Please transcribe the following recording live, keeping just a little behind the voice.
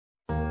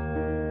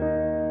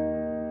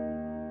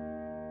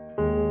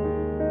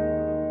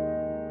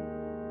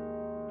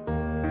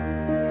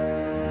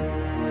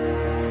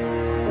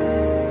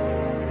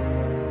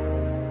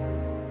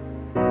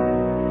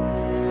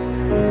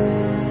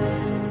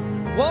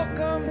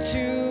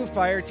to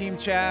Fireteam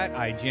Chat,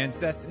 IGN's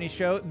Destiny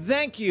show.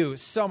 Thank you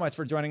so much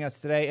for joining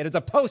us today. It is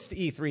a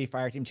post-E3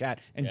 Fireteam Chat,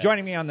 and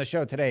joining me on the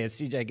show today is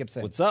CJ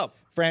Gibson. What's up?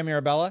 Fran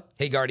Mirabella.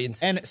 Hey,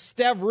 Guardians. And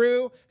Stev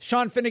Rue.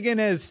 Sean Finnegan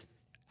is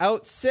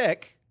out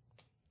sick.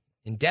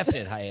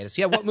 Indefinite hiatus.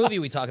 Yeah, what movie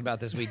are we talking about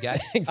this week, guys?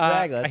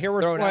 Exactly. I hear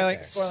we're throw it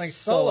out spoiling there.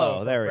 Solo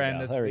for There we Fran go.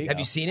 this There we week. go. Have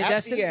you seen it, At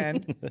Destin? the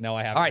end. No,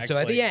 I haven't. All right, so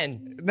at actually. the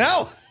end. No.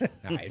 All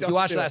right, if you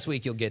watched last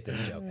week, you'll get this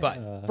joke.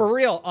 But For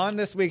real, on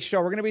this week's show,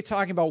 we're going to be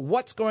talking about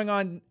what's going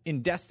on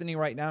in Destiny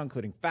right now,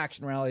 including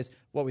faction rallies,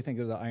 what we think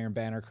of the Iron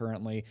Banner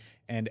currently,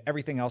 and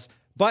everything else.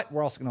 But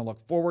we're also going to look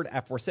forward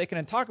at Forsaken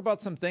and talk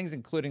about some things,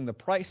 including the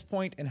price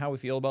point and how we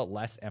feel about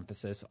less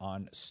emphasis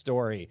on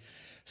story.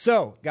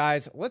 So,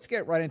 guys, let's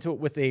get right into it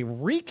with a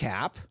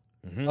recap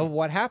of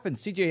what happened.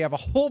 CJ, you have a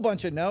whole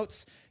bunch of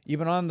notes. You've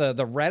been on the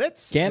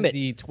Reddits, Gambit.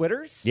 the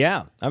Twitters.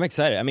 Yeah, I'm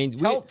excited. I mean,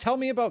 Tell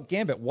me about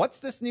Gambit. What's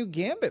this new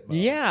Gambit mode?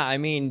 yeah, I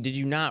mean, did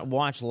you not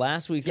watch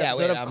last week's Yeah,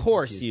 episode? wait, Of I'm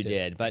course confused you too.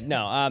 did. But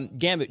no,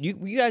 Gambit,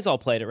 you guys all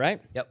played it, right?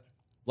 yep.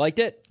 Liked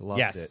it? Loved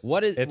Yes. it.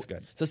 What is It's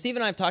good. So Steve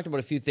and I have talked about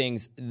a few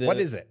things. What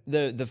is it?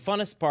 The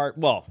funnest part,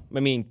 well, I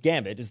mean,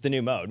 Gambit is the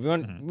new mode. We're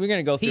going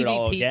to go through it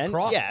all PvP again.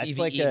 cross Yeah, it's PvE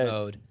like a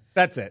mode.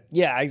 That's it.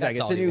 Yeah, exactly.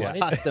 That's It's a all you new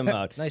wanted. custom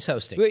mode. Nice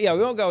hosting. But yeah, we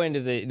won't go into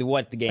the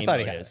what the game thought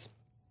he mode had is.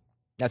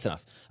 That's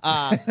enough.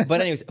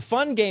 But anyways,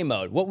 fun game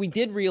mode. What we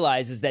did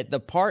realize is that the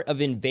part of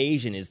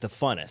invasion is the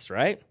funnest,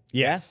 right?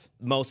 Yes.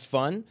 Most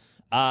fun.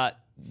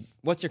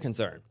 What's your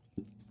concern?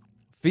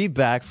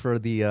 Feedback for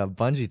the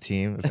Bungie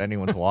team, if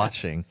anyone's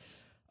watching.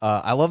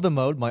 I love the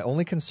mode. My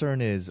only concern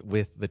is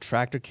with the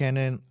tractor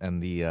cannon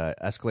and the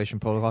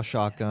escalation protocol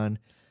shotgun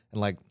and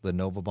like the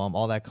Nova bomb,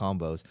 all that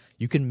combos.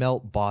 You can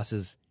melt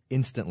bosses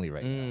instantly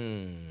right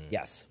now.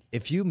 Yes.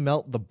 If you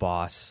melt the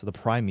boss, the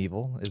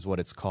primeval is what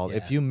it's called.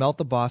 If you melt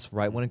the boss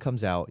right when it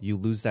comes out, you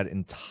lose that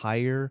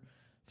entire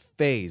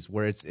phase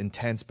where it's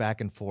intense back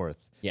and forth.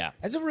 Yeah.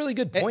 That's a really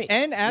good point.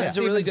 And as That's a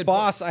Steven's really good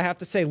boss, I have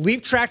to say,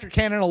 leave Tractor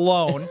Cannon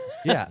alone.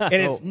 Yeah, It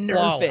is so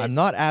flawless. I'm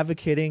not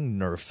advocating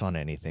nerfs on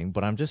anything,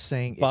 but I'm just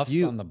saying Buffs if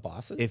you on the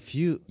bosses? if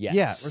you Yes.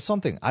 yeah or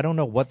something, I don't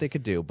know what they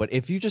could do, but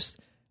if you just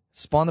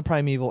spawn the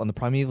primeval and the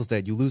primeval's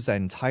dead, you lose that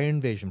entire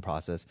invasion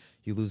process,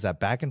 you lose that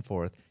back and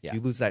forth, Yeah.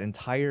 you lose that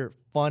entire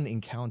fun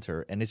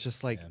encounter, and it's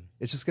just like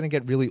it's just gonna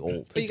get really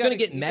old. It's gotta- going to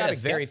get you meta gotta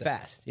very get there.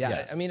 fast. Yeah,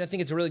 Yes. I mean, I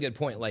think it's a really good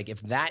point. Like,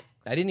 if that,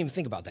 I didn't even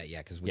think about that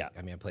yet because Yeah.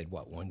 I mean, I played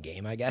one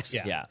game, I guess.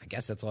 Yeah. I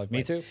guess that's all I've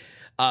Me played.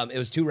 too. It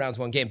was 2 rounds,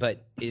 1 game,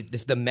 but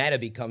if the meta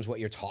becomes what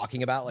you're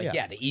talking about, like,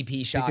 Yeah. the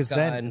EP shotgun, Because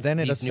then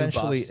it these new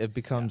essentially buffs. it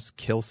becomes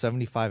kill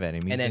 75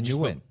 enemies And then and you just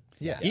win. boom.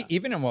 Yeah.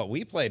 Even in what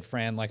we played,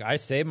 Fran, like I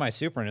saved my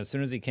super, and as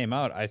soon as he came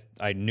out,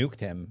 I nuked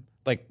him.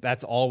 Like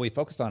that's all we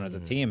focused on as a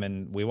team,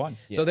 and we won.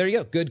 So there you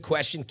go. Good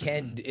question.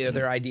 Are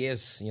there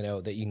ideas,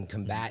 that you can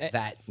combat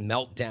that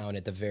meltdown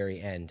at the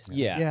very end?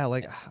 Yeah. Yeah,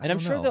 like I And I'm don't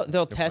sure know.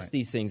 they'll test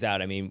these things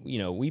out. I mean,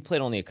 we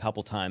played only a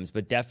couple times,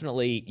 but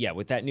definitely, yeah,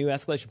 with that new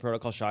escalation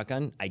protocol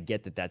shotgun, I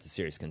get that that's a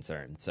serious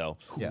concern. So,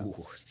 Yeah.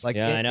 Like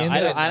yeah, I know. in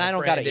I the-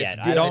 don't got it It's yet.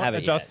 I good. don't Don't have it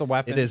adjust yet. the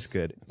weapons. It is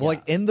good.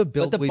 Like in the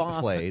build But the we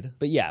boss played.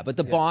 but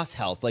the boss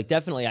health, like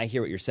definitely, I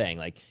hear what you're saying.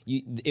 Like,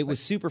 it was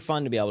super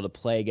fun to be able to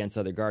play against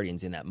other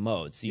Guardians in that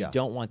mode. So you Yeah.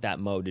 don't want that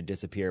mode to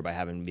disappear by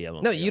having to be able.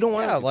 to No, you don't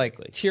want Yeah, to.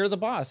 like tier the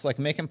boss, like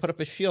make him put up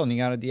a shield, and you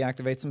got to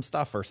deactivate some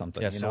stuff or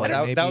something. Yeah, you so know? like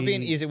that would be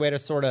an maybe- easy way to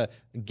sort of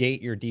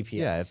gate your DPS.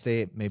 Yeah, if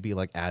they maybe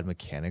like add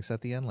mechanics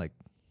at the end, like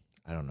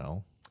I don't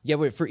know. Yeah,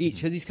 but for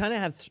each,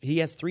 because he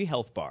has 3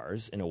 health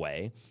bars in a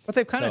way. But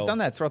they've kind of So- done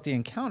that throughout the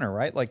encounter,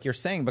 right? Like you're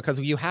saying, because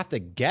you have to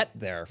get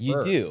there first.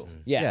 You do,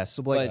 yeah.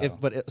 So like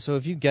so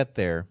if you get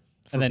there,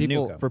 for And then nuke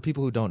people 'em. for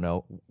people who don't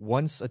know,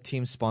 once a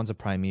team spawns a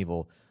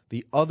primeval,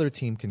 the other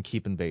team can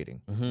keep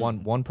invading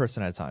one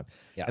person at a time.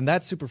 Yeah. And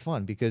that's super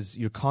fun because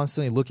you're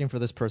constantly looking for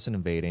this person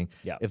invading.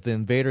 Yeah. If the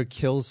invader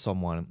kills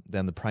someone,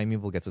 then the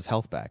primeval gets his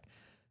health back.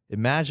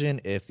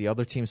 Imagine if the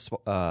other team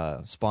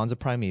spawns a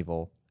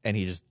primeval and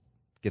he just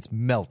gets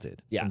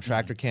melted. Yeah. From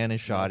tractor cannon,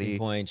 shoddy, Melting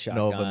point,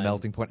 Nova, shotgun.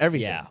 melting point,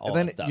 everything. Yeah, all and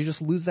then that stuff. you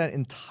just lose that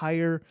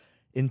entire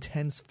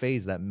intense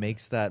phase that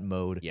makes that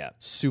mode Yeah.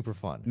 super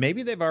fun.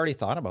 Maybe they've already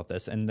thought about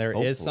this, and there is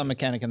Hopefully. some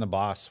mechanic in the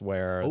boss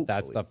where that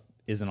Hopefully. stuff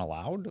isn't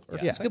allowed. Or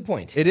Yeah. That's a good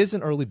point. It is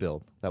an early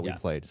build that we Yeah.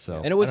 played, so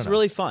And it I was don't know.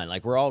 really fun.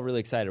 Like, we're all really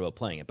excited about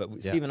playing it. But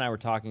Steve and I were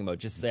talking about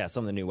just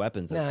some of the new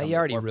weapons. that Nah, come you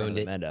already to the forefront ruined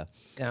of the it.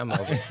 meta. I'm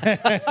over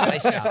it.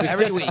 Nice job.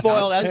 Every Just week,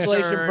 spoiled I'm escalation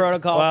concerned.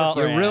 protocol. Well,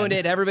 for You Fran. ruined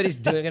it. Everybody's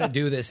going to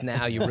do this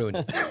now. You ruined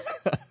it.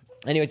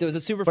 Anyways, it was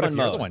a super But fun if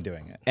you're mode. the one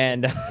doing it.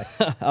 And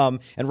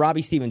and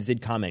Robbie Stevens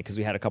did comment because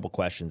we had a couple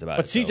questions about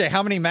But it. So, CJ,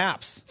 how many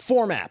maps?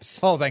 4 maps.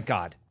 Oh, thank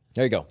God.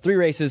 There you go. 3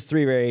 races,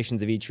 3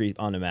 variations of each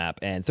on the map,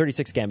 and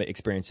 36 Gambit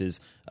experiences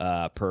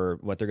per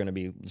what they're going to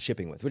be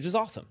shipping with, which is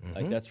awesome.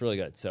 Like, that's really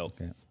good. So,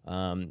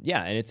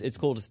 yeah, and it's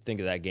cool to think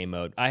of that game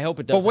mode. I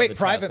hope it does. But have wait, the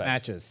trials private pack.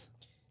 matches.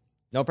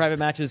 No private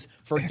matches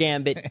for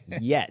Gambit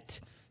yet.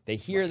 They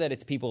hear that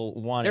it's people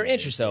wanting. They're it,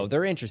 interested. so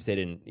they're interested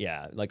in.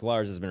 Yeah, like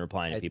Lars has been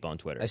replying to people on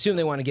Twitter. I assume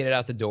they want to get it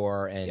out the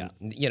door, and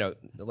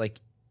like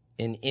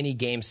in any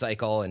game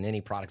cycle and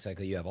any product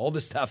cycle, you have all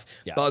this stuff,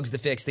 bugs to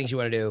fix, things you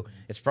want to do.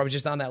 It's probably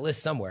just on that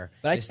list somewhere.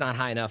 But it's not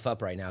high enough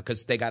up right now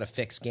because they got to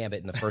fix Gambit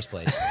in the first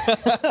place.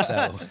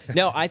 So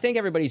No, I think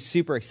everybody's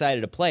super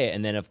excited to play it.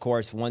 And then, of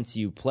course, once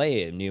you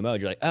play a new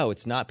mode, you're like, oh,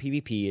 it's not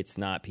PvP, it's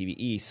not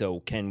PvE. So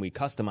can we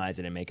customize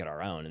it and make it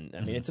our own? And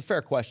I mean, it's a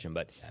fair question,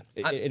 but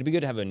it'd be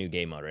good to have a new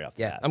game mode right off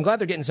the bat. I'm glad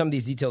they're getting some of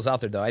these details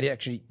out there, though.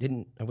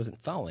 I wasn't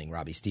following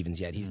Robbie Stevens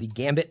yet. He's the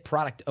Gambit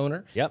product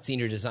owner,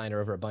 senior designer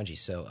over at Bungie.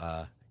 So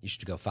you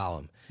should go follow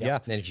him. Yeah.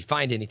 And if you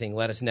find anything,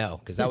 let us know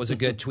because that was a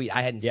good tweet.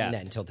 I hadn't seen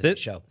that until today's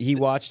show. He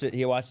watched it.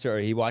 He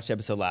watched the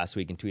episode last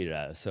week and tweeted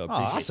at us. So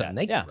appreciate awesome.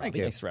 that. Thank you, Robbie.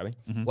 Thanks, Robbie.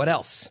 What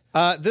else?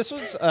 This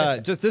was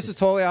this is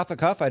totally off the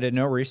cuff. I did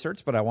no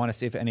research, but I want to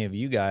see if any of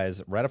you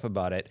guys read up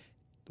about it.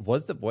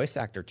 Was the voice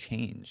actor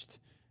changed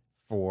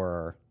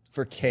for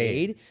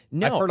Cade?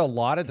 No. I've heard a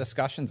lot of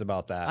discussions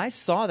about that. I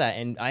saw that,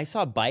 and I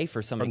saw Bife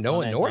or something. From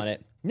Nolan comment North? on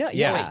it. No,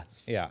 yeah.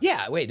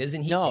 Yeah, wait,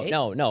 isn't he? No, Cade?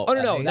 no. Oh,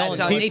 no. That's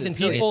Nolan Nathan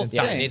People Fillion. think-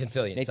 Yeah, Nathan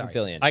Fillion. Nathan sorry.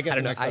 Fillion. I get I don't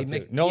it know. mixed up I too.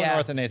 make- Nolan yeah.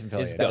 North and Nathan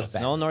Is Fillion. Ghost.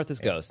 Nolan North is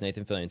Ghost.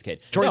 Nathan Fillion's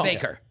Cade. Troy No.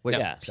 Baker. Wait, No,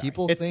 yeah. sorry.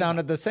 People It think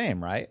sounded the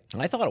same, right?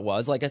 I thought it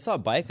was. Like, I saw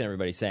Bife and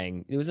everybody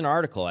saying it was an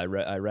article. I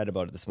read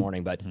about it this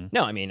morning, but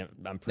no, I mean,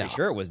 I'm pretty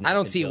sure it was. I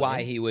don't Nathan see Fillion.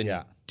 why he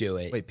wouldn't do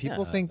it. Wait,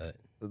 people think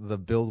the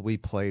build we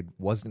played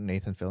wasn't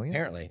Nathan Fillion?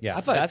 Apparently. Yeah.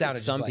 I thought it That's what sounded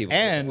some just people-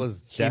 like And It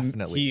was he-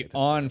 definitely he Nathan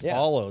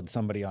unfollowed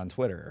somebody on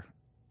Twitter.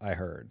 I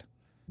heard.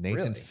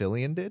 Nathan Really?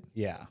 Fillion did?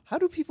 Yeah. How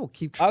do people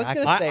keep I track? was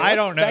going I- to say, I what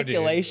don't know, dude.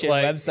 speculation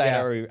Like, website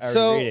yeah. are we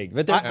So, reading?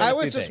 But there's I a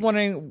was few just things.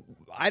 wondering.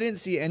 I didn't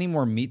see any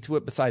more meat to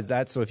it besides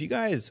that. So if you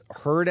guys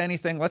heard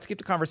anything, let's keep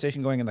the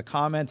conversation going in the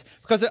comments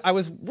because I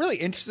was really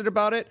interested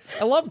about it.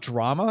 I love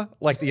drama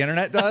like the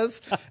internet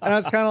does, and I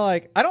was kind of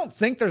like, I don't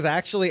think there's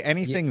actually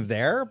anything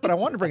there, but I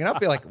wanted to bring it up.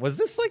 Be like, was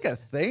this like a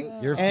thing?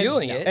 You're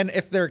feeling it. And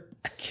if they're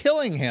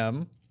killing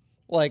him,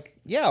 like,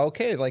 yeah,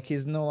 okay, like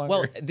he's no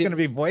longer going to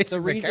be voicing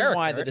the reason character,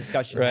 why the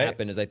discussion right?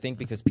 happened is I think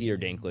because Peter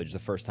Dinklage the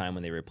first time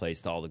when they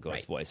replaced all the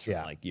ghost voice from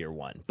Yeah. like year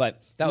one.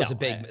 But that was no,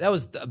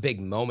 a big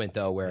moment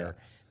though where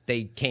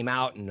they came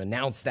out and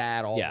announced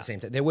that all at Yeah. the same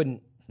time. They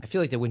wouldn't. I feel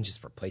like they wouldn't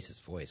just replace his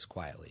voice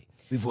quietly.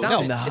 It No,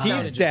 sounded- it he's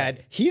sounded just dead.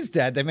 like- He's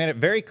dead. They made it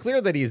very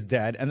clear that he's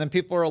dead, and then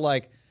people are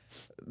like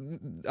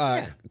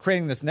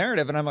creating this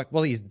narrative, and I'm like,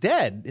 well, he's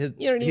dead.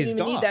 you don't he's even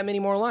gone. need that many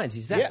more lines.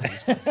 He's dead.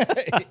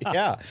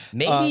 Yeah,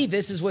 Maybe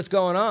this is what's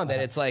going on. That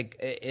it's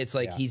like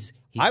he's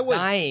I would-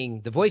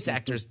 dying. The voice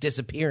actor's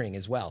disappearing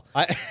as well.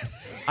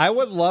 I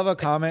would love a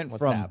comment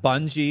from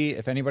happening? Bungie.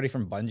 If anybody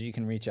from Bungie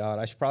can reach out,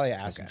 I should probably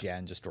ask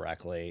Jen just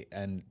directly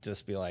and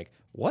just be like,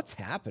 what's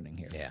happening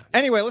here? Yeah.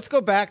 Anyway, let's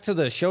go back to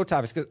the show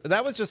topics because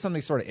that was just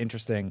something sort of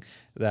interesting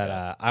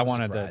that I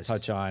wanted surprised. to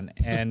touch on,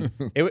 and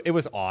it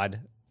was odd.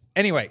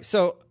 Anyway,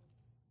 so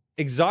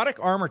exotic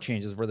armor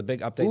changes were the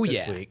big update Ooh, this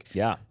yeah. week.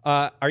 Yeah.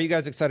 Are you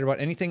guys excited about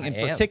anything in I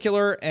am.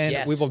 particular? And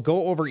Yes. we will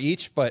go over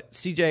each. But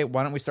CJ,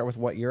 why don't we start with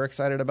what you're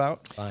excited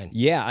about? Fine.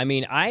 Yeah, I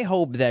mean, I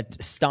hope that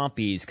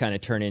Stompies kind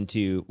of turn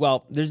into,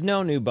 well, there's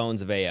no new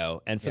Bones of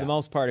AO. And for the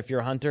most part, if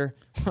you're a hunter,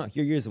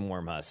 you're using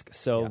Worm Husk.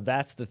 So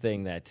that's the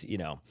thing that,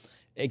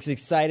 it's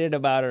excited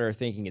about it or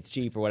thinking it's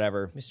cheap or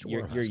whatever. Mr.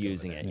 You're Wormhusk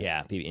using over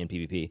it, in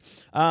PvP.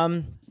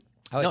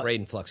 I like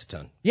Raiden Flux a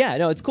ton. Yeah,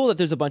 no, it's cool that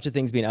there's a bunch of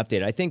things being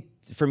updated. I think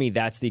for me,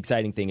 that's the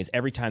exciting thing is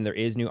every time there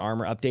is new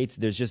armor updates,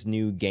 there's just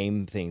new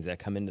game things that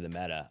come into the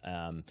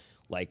meta.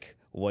 Like,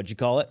 what'd you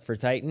call it for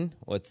Titan?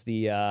 What's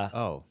the...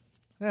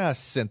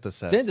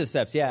 Syntheseps.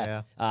 Syntheseps,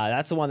 yeah.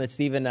 That's the one that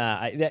Steven...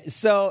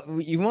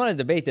 so you want to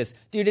debate this.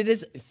 Dude, it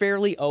is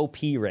fairly OP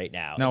right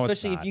now. No, it's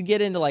especially not. if you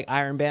get into like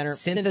Iron Banner.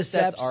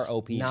 Syntheseps are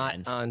OP, not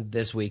man. on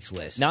this week's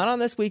list. Not on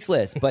this week's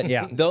list, but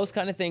Yeah. those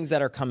kind of things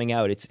that are coming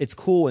out, it's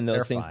cool when those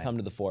They're things fine. come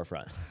to the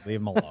forefront. Leave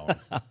them alone.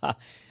 All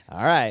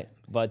right.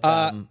 But...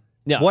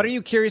 no. What are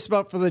you curious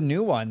about for the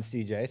new one,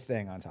 CJ?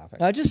 Staying on topic.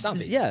 Just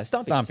Stompies. Yeah,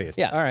 Stompies. Stompies.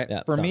 Yeah. All right.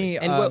 Yeah, For Stompies. me,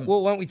 And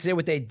why don't we say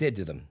what they did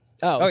to them?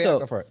 Oh, yeah, so,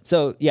 go for it.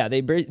 So yeah,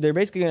 they're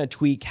basically going to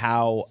tweak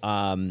how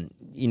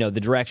the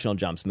directional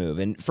jumps move.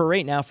 And for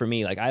right now, for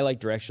me, like I like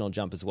directional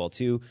jump as well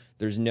too.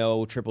 There's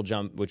no triple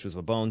jump, which was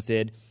what Bones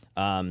did.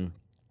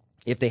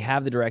 If they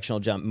have the directional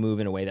jump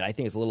move in a way that I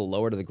think is a little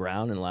lower to the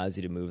ground and allows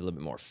you to move a little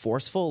bit more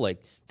forceful,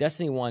 like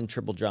Destiny 1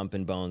 triple jump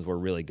and Bones were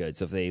really good.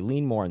 So if they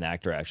lean more in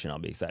that direction, I'll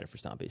be excited for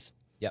Stompies.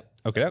 Yep.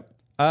 Okay.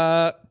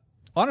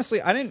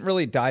 Honestly, I didn't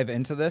really dive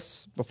into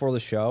this before the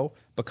show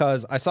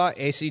because I saw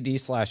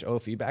ACD/O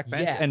feedback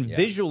vents, Yeah. and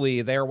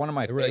visually they are one of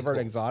my really favorite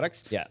cool.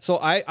 exotics. Yeah. So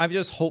I'm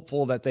just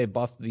hopeful that they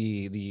buff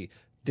the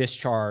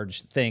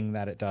discharge thing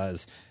that it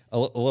does a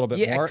little bit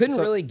Yeah, more. I couldn't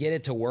So- really get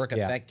it to work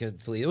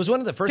effectively. It was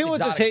one of the first People would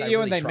just exotics hit you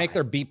I and really they'd make tried.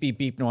 their beep beep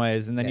beep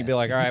noise, and then you'd be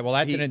like, "All right, well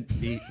that didn't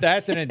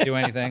do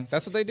anything."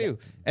 That's what they do.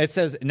 It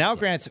says now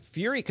grants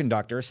Fury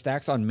Conductor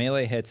stacks on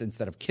melee hits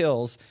instead of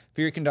kills.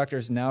 Fury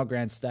Conductors now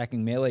grants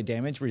stacking melee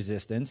damage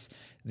resistance.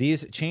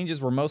 These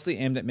changes were mostly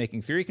aimed at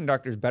making Fury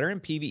Conductors better in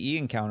PvE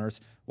encounters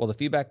while the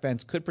feedback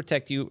fence could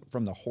protect you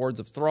from the hordes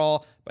of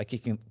Thrall by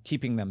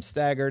keeping them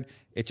staggered.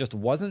 It just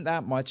wasn't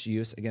that much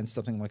use against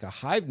something like a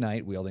Hive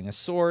Knight wielding a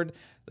sword.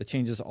 The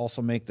changes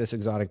also make this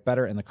exotic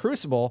better in the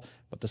Crucible,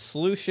 but the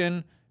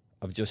solution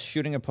of just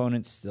shooting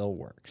opponents still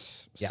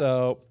works. Yeah.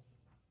 So,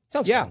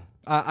 Sounds yeah. fun.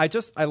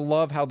 I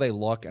love how they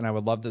look, and I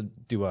would love to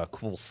do a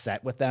cool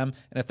set with them.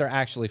 And if they're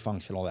actually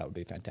functional, that would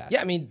be fantastic.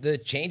 Yeah, I mean, the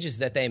changes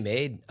that they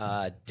made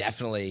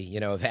definitely,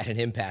 have had an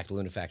impact.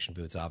 Lunafaction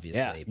boots,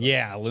 obviously.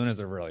 Yeah,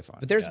 Lunas are really fun.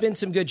 But there's been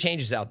some good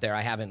changes out there.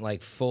 I haven't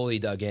fully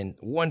dug in.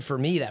 One for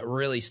me that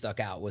really stuck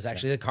out was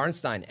actually the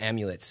Karnstein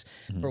amulets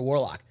for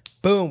Warlock.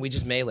 Boom, we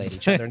just meleeed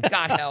each other and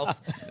got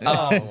health.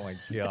 Oh my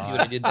god! See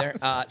what I did there?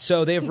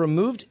 So they've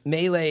removed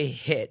melee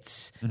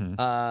hits,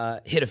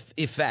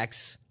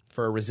 effects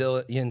for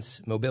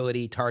resilience,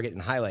 mobility, target,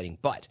 and highlighting.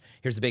 But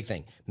here's the big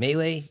thing.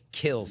 Melee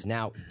kills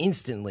now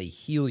instantly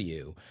heal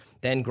you,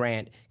 then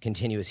grant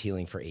continuous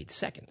healing for 8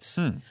 seconds,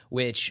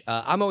 which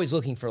I'm always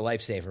looking for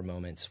lifesaver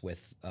moments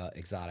with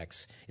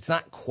exotics. It's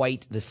not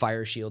quite the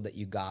fire shield that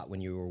you got when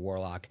you were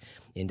Warlock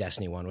in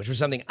Destiny 1, which was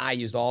something I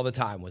used all the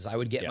time, was I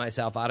would get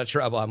myself out of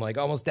trouble. I'm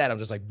almost dead. I'm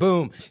just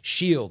boom,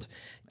 shield.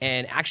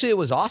 And actually it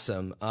was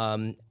awesome.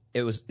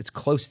 It's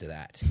close to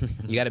that.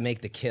 You got to make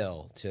the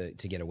kill to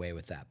get away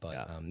with that.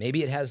 But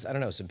maybe it has, I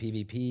don't know, some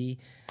PvP.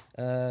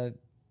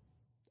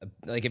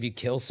 If you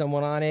kill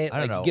someone on it, I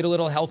don't know. You get a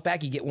little health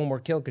back. You get one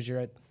more kill because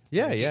you're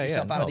get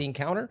yourself out of the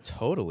encounter.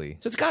 Totally.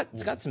 So it's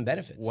got some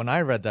benefits. When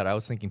I read that, I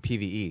was thinking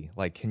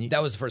PvE. Can you?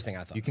 That was the first thing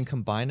I thought. You can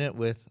combine it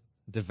with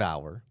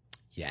Devour,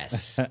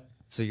 Yes,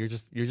 so you're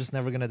just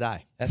never gonna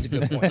die. that's a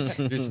good point.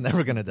 You're just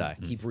never gonna die.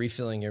 Keep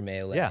refilling your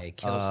melee. Yeah,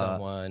 Kill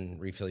someone.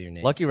 Refill your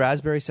nades. Lucky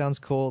Raspberry sounds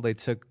cool. They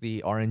took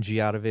the RNG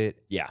out of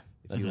it. Yeah.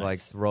 If That's you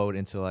nice. throw it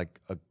into a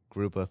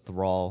group of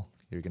Thrall,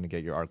 you're gonna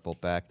get your Arc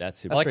Bolt back. That's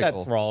super I like pretty that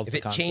cool. Thrall's If the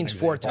it constant chains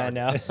 4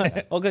 example. I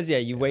know. Well, because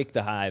you wake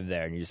the Hive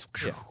there and you just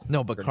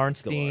No, but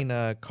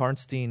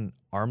Karnstein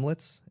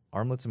armlets.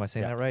 Armlets, am I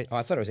saying that right? Oh,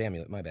 I thought it was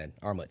amulet. My bad.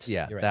 Armlets.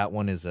 Yeah, You're right. that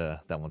one's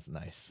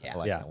nice. Yeah, I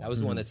like that one. was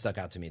the one that stuck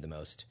out to me the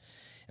most.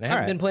 And I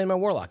haven't been playing my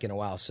Warlock in a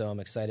while, so I'm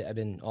excited. I've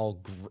been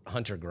all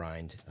hunter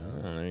grind.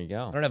 Oh, there you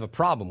go. I don't have a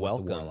problem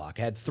with the Warlock.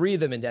 I had 3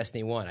 of them in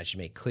Destiny 1, I should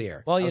make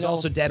clear. Well, I was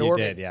also Dead you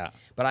Orbit. did, yeah.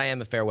 But I am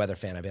a Fairweather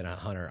fan. I've been a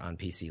hunter on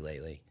PC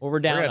lately. Well,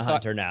 we're down We're to gonna talk-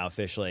 Hunter now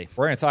officially.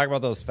 We're going to talk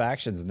about those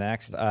factions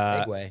next.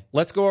 Segue.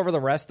 Let's go over the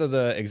rest of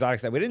the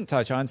exotics that we didn't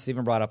touch on.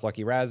 Steven brought up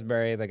Lucky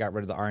Raspberry. They got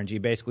rid of the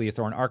RNG. Basically, you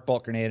throw an Arc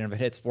Bolt grenade, and if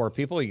it hits 4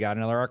 people, you got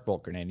another Arc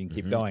Bolt grenade. You can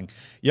keep going.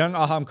 Young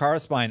Aham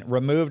Karaspine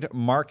removed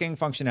marking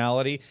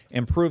functionality,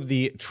 improved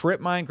the Trip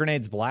Mine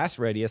grenade's blast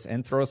radius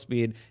and throw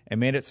speed, and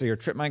made it so your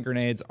Trip Mine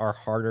grenades are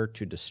harder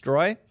to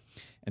destroy.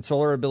 And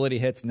solar ability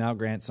hits now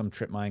grant some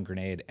Trip Mine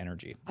grenade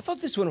energy. I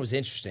thought this one was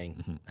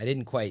interesting. I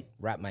didn't quite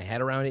wrap my head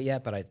around it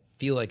yet, but I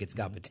feel like it's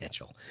got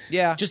potential.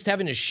 Yeah. Just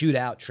having to shoot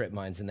out trip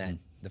mines and that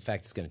the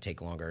fact it's going to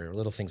take longer, or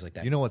little things like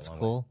that. You know go a what's long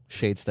way. cool?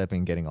 Shade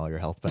stepping, getting all your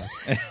health back.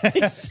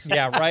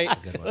 Yeah, right?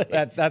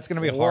 That's going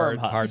to be hard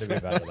Wormhusk. to be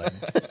better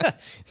than.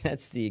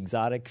 That's the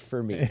exotic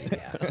for me.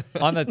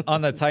 on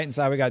the Titan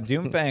side, we got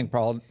Doomfang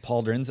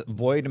Pauldrons.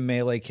 Void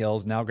melee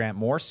kills now grant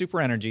more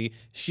super energy.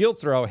 Shield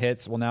throw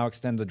hits will now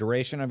extend the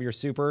duration of your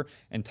super.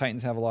 And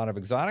Titans have a lot of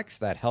exotics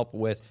that help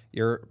with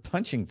your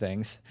punching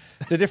things.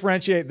 To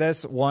differentiate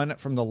this one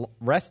from the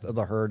rest of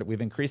the herd,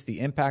 we've increased the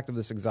impact of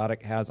this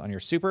exotic has on your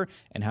super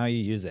and how you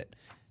use it.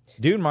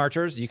 Dune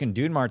Marchers, you can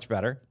Dune March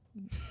better.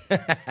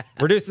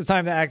 Reduce the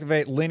time to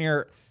activate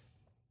linear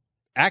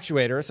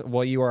actuators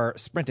while you are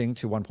sprinting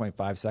to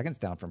 1.5 seconds,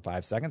 down from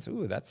 5 seconds.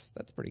 Ooh, that's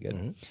pretty good.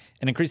 And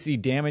increase the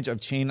damage of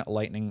chain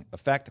lightning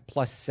effect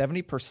plus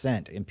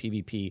 70% in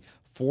PvP,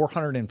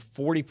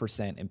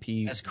 440% in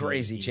PvP. That's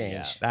crazy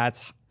change.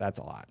 That's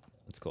a lot.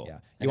 That's cool. Yeah.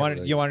 You want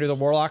to do the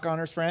Warlock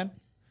honors, Fran?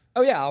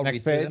 Oh yeah, I'll Next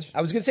read through them. page.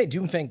 I was going to say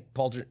Doomfang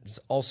Pauldrons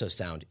also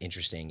sound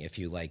interesting if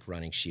you like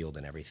running shield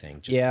and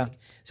everything. Yeah.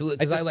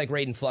 Because I like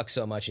Raiden Flux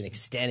so much and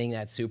extending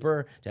that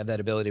super to have that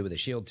ability with a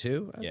shield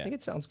too. I think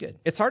it sounds good.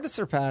 It's hard to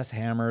surpass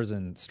Hammers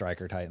and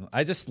Striker Titan.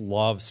 I just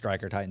love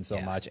Striker Titan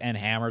so much, and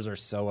Hammers are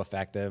so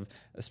effective,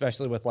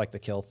 especially with like the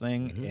kill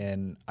thing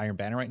in Iron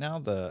Banner right now.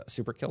 The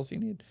super kills you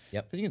need.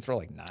 Yep. Because you can throw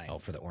like 9. Oh,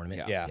 for the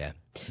ornament? Yeah.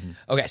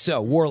 Okay,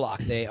 so Warlock,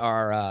 they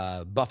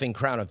are buffing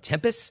Crown of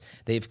Tempest.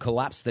 They've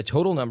collapsed the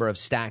total number of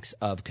stacks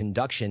of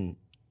conduction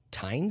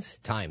times.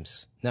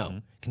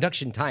 No,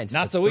 conduction tines.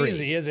 Not to so 3.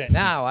 easy, is it? No,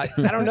 I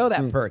don't know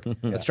that perk.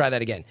 Let's try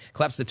that again.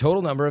 Collapse the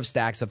total number of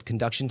stacks of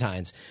conduction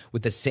tines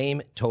with the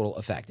same total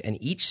effect. And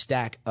each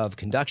stack of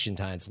conduction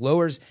tines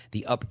lowers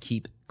the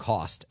upkeep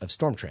cost of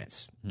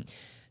Stormtrance.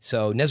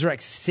 So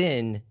Nezarec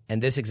Sin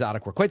and this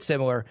exotic were quite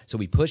similar, so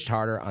we pushed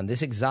harder on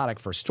this exotic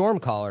for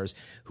Stormcallers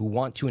who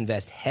want to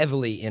invest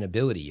heavily in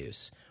ability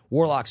use.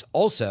 Warlocks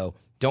also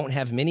don't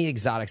have many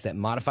exotics that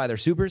modify their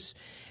supers,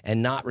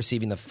 and not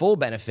receiving the full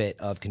benefit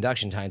of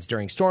conduction times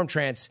during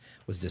Stormtrance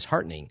was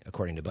disheartening,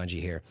 according to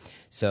Bungie here.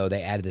 So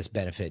they added this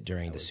benefit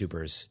during the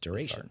super's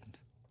duration.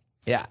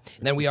 Yeah.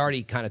 And then we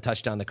already kind of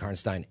touched on the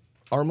Karnstein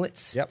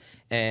armlets. Yep.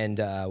 And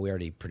we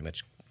already pretty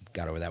much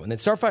got over that one. Then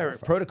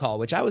Starfire Protocol,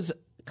 which I was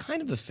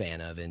kind of a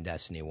fan of in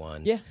Destiny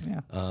 1. Yeah.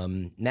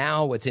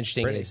 Now what's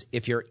interesting is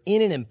if you're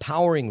in an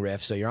empowering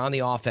rift, so you're on the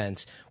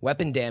offense,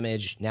 weapon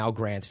damage now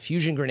grants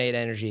fusion grenade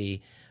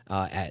energy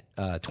at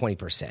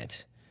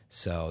 20%.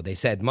 So they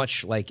said,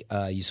 much like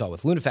you saw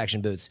with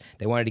Lunafaction boots,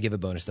 they wanted to give a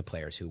bonus to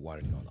players who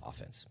wanted to go on the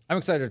offense. I'm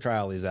excited to try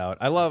all these out.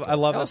 I love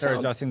that they're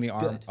adjusting the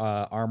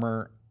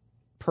armor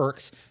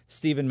perks.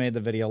 Steven made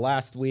the video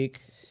last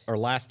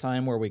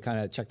time where we kind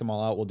of checked them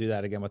all out. We'll do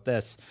that again with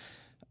this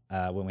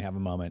when we have a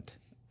moment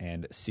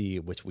and see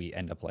which we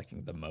end up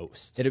liking the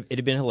most. It'd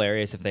have been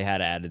hilarious if they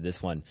had added this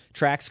one.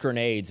 Tracks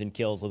grenades and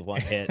kills with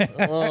one hit.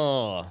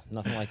 Oh,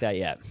 nothing like that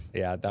yet.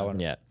 Yeah, that one.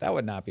 yet. That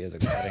would not be as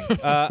exciting.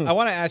 I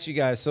want to ask you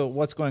guys. So,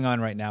 what's going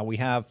on right now? We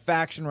have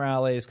faction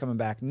rallies coming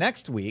back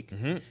next week.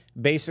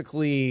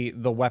 Basically,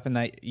 the weapon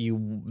that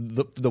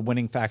the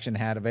winning faction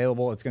had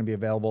available, it's going to be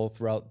available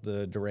throughout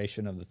the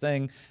duration of the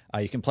thing.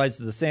 You can pledge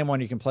to the same one.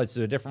 You can pledge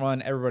to a different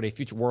one. Everybody,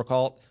 Future War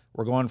Cult.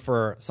 We're going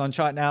for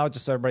Sunshot now,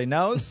 just so everybody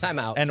knows. I'm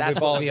out. And That's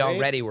we've what all we agreed.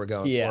 already were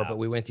going Yeah. for, but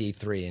we went to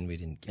E3 and we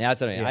didn't get Yeah, that's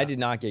what I mean. I did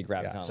not get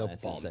Graviton so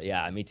Lances. bummed. So,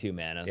 yeah, me too,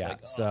 man. I was like,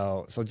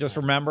 So just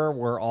remember,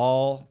 we're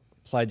all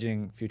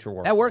pledging Future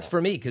War. That works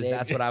for me because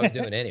that's what I was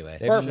doing anyway.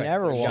 they've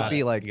never Should won.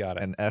 be like got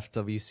it. an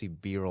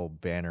FWC B-roll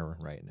banner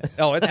right now.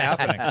 Oh, it's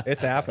happening.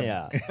 It's happening.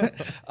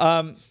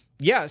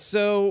 Yeah.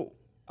 So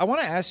I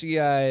want to ask you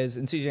guys,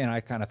 and CJ and I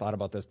kind of thought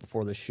about this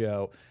before the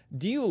show.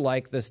 Do you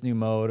like this new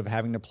mode of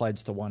having to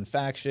pledge to one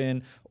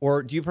faction,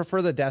 or do you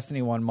prefer the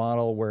Destiny 1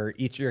 model where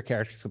each of your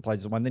characters can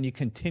pledge to one, then you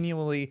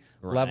continually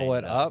level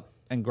it up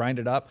and grind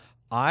it up?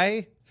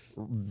 I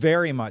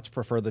very much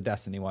prefer the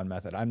Destiny 1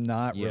 method. I'm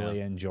not really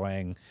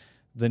enjoying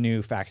the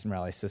new faction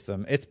rally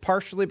system. It's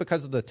partially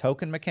because of the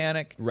token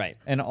mechanic, Right.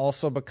 and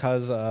also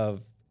because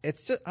of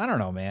it's just I don't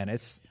know, man.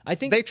 I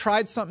think they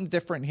tried something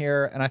different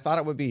here, and I thought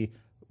it would be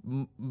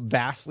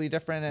vastly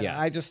different, and Yeah.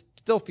 I just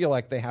still feel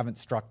like they haven't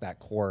struck that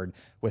chord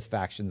with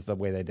factions the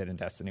way they did in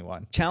Destiny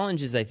 1.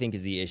 Challenges, I think,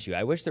 is the issue.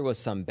 I wish there was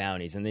some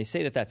bounties, and they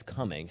say that that's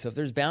coming. So if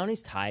there's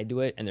bounties tied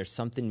to it, and there's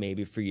something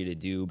maybe for you to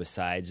do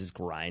besides just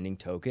grinding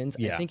tokens,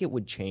 I think it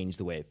would change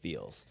the way it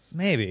feels.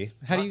 Maybe.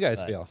 How do you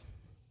guys feel?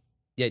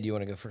 Yeah, do you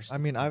want to go first? I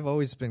mean, I've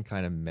always been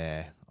kind of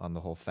meh on the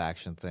whole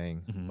faction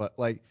thing, but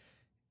like,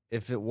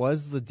 if it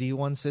was the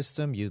D1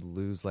 system, you'd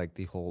lose like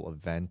the whole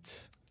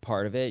event.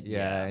 Part of it,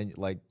 And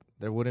like,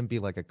 there wouldn't be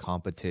like a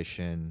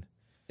competition.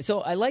 So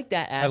I like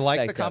that aspect. I like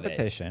the of it.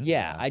 competition.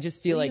 Yeah, I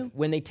just feel like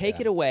when they take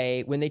it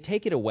away,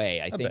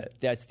 I think bit.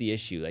 that's the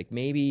issue. Like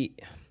maybe,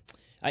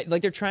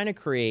 like they're trying to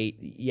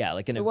create,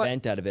 like an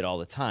event out of it all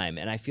the time,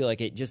 and I feel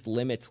like it just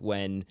limits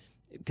when.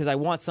 Because I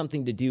want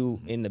something to do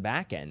in the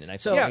back end, and I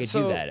feel like I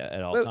do that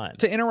at all times.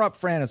 To interrupt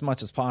Fran as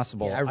much as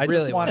possible, Yeah, I I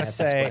really just wanna want to ask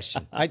this say,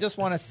 question. I just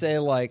want to say,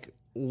 like,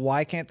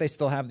 why can't they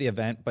still have the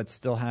event but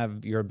still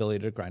have your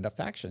ability to grind up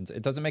factions?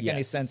 It doesn't make any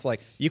Yes. sense.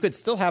 Like, you could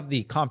still have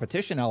the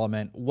competition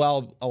element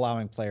while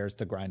allowing players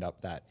to grind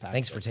up that faction.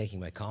 Thanks for taking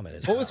my comment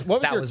as What well. was- what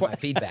was that your was que- my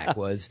feedback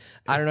was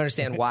I don't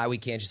understand why we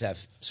can't just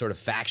have sort of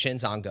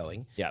factions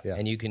ongoing. Yeah.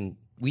 And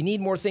we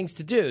need more things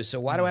to do, so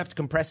why do I have to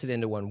compress it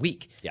into 1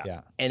 week?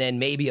 Yeah. And then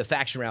maybe a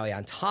faction rally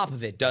on top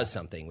of it does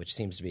something, which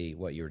seems to be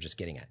what you were just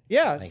getting at.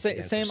 Yeah, Thanks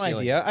again for same stealing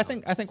idea.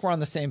 my I think we're on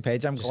the same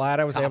page. I'm glad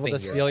I was able to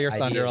copying steal your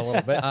thunder a ideas.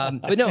 little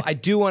bit. But no, I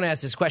do want to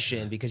ask this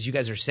question because you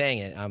guys are saying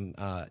it.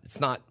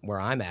 It's not where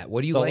I'm at. What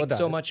do you Solo like so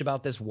dies. much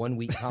about this 1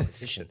 week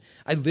competition?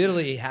 I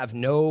literally have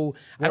no.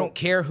 I don't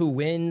care who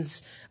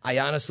wins. I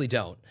honestly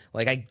don't.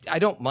 Like I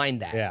don't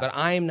mind that, Yeah. but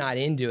I'm not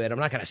into it. I'm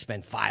not going to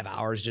spend 5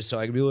 hours just so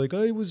I can be like,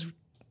 I was,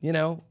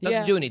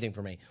 doesn't do anything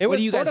for me. What was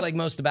do you sort guys of- like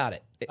most about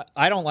it?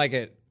 I don't like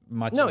it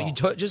much. No, at all.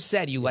 you just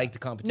said you like the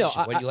competition.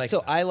 No, What do you like? so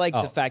about it? I like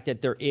the fact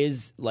that there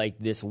is like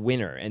this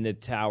winner, and the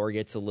tower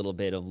gets a little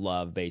bit of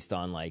love based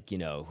on like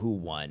who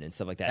won and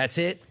stuff like that. That's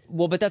it.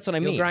 Well, but that's what I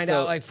You'll mean. grind So-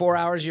 out like 4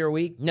 hours your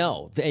week.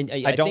 no, and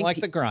I don't think like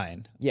the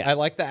grind. Yeah. I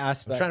like the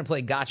aspect. I'm trying to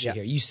play gotcha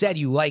here. You said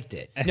you liked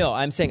it. No,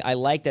 I'm saying I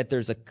like that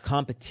there's a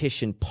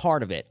competition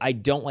part of it. I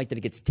don't like that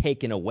it gets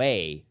taken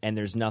away and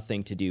there's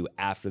nothing to do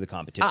after the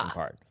competition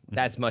part.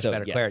 That's much So,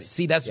 better yes. clarity.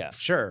 See, that's Yeah.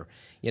 sure.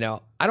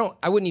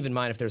 I wouldn't even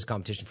mind if there's a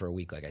competition for a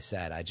week, like I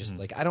said. I just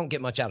I don't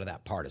get much out of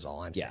that part is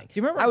all I'm saying.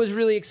 you remember- I was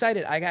really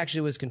excited. I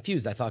actually was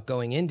confused. I thought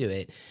going into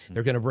it,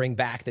 they're going to bring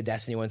back the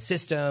Destiny 1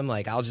 system.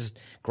 Like I'll just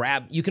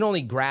you can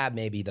only grab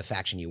maybe the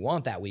faction you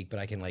want that week, but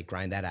I can like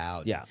grind that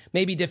out. Yeah.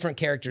 Maybe different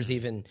characters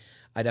even.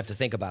 I'd have to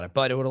think about it,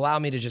 but it would allow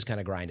me to just kind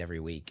of grind every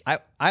week.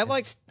 I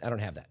like. I don't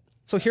have that.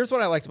 So here's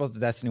what I liked about the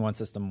Destiny 1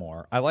 system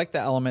more. I like the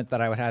element that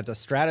I would have to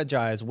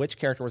strategize which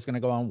character was going to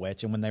go on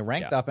which, and when they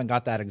ranked up and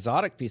got that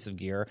exotic piece of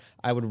gear,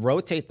 I would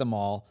rotate them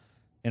all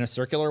in a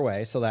circular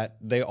way so that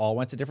they all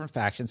went to different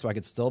factions so I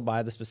could still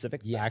buy the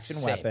specific faction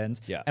same.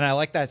 weapons. Yeah. And I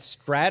like that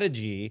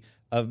strategy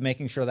of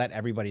making sure that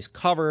everybody's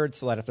covered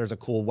so that if there's a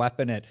cool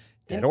weapon at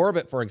Dead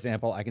Orbit, for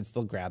example, I can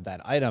still grab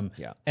that item.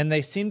 Yeah. And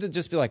they seem to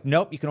just be like,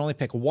 nope, you can only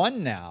pick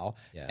one now.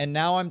 Yeah. And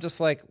now I'm just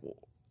like,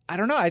 I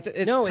don't know.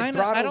 It's No, kind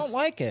of. I don't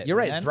like it. You're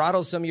right. man. It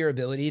throttles some of your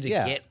ability to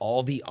Yeah. get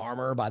all the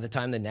armor by the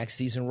time the next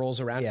season rolls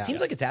around. Yeah. It seems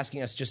like it's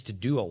asking us just to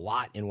do a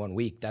lot in 1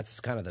 week. That's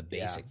kind of the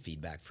basic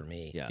feedback for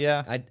me. Yeah.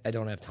 Yeah. I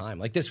don't have time.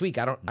 Like this week,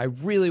 I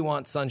really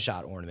want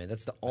Sunshot ornament.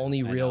 That's the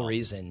only real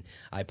reason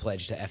I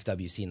pledged to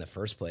FWC in the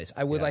first place.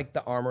 I would like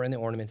the armor and the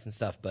ornaments and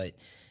stuff, but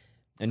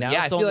And now I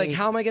it's feel only, like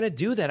how am I going to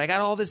do that? I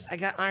got all this.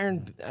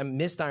 I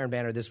missed Iron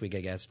Banner this week,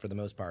 I guess, for the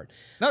most part.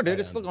 No, dude,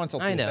 it's still going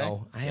till I Tuesday.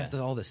 know. I have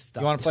all this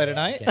stuff. You wanna play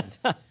tonight? weekend.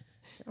 All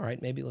right,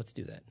 maybe let's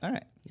do that. All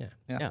right. Yeah.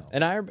 Yeah.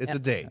 And Iron, It's a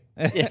date.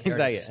 yeah,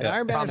 exactly. is. And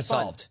Iron Banner's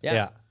Problem fun. solved. Yeah.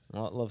 Yeah. I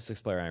love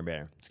 6-player Iron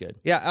Banner. It's good.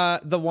 Yeah,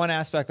 the one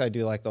aspect I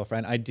do like, though,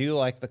 friend, I do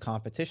like the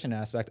competition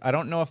aspect. I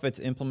don't know if it's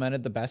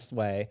implemented the best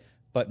way,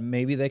 but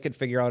maybe they could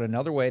figure out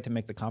another way to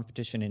make the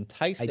competition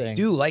enticing. I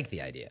do like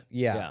the idea.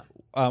 Yeah.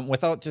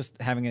 Without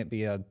just having it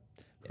be a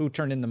who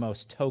turned in the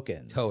most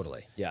tokens.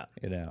 Totally. Yeah.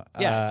 You know.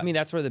 Yeah. I mean,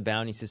 that's where the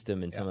bounty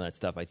system and some of that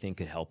stuff I think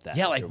could help that.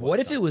 Yeah, like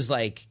what if it was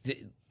like,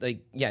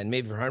 and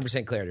maybe for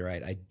 100% clarity,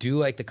 right? I do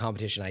like the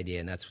competition idea,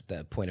 and that's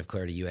the point of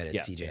clarity you had at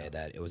CJ,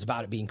 that it was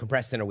about it being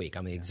compressed in a week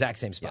on the exact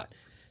same spot.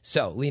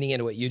 So, leaning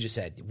into what you just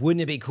said,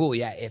 wouldn't it be cool,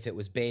 if it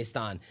was based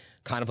on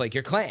kind of like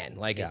your clan?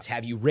 Like, it's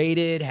have you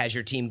raided? Has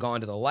your team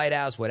gone to the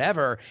lighthouse?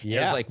 Whatever. And it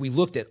was like, we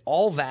looked at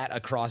all that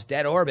across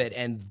Dead Orbit,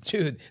 and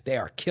dude, they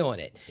are killing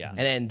it. Yeah. And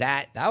then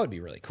that would be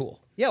really cool.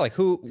 Yeah, like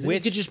who? We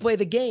could just play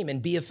the game and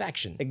be a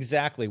faction.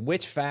 Exactly.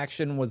 Which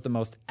faction was the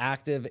most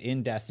active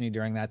in Destiny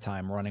during that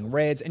time, running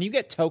raids? And you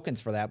get tokens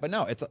for that, but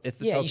no, it's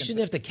the Yeah, token you shouldn't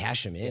have to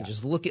cash them in.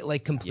 Just look at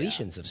like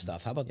completions of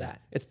stuff. How about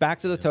that? It's back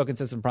to the token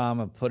system problem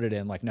of put it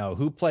in like, no,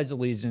 who pledged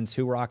allegiance,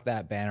 who rocked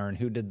that banner, and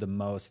who did the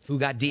most. Who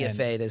got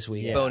DFA this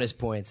week? Bonus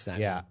points. I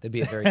mean, that'd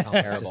be a very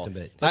complex system.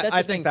 But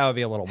I think that would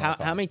be a little more fun.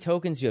 How many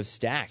tokens you have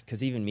stacked?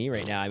 Because even me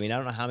right now, I mean, I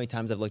don't know how many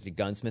times I've looked at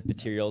Gunsmith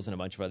Materials and a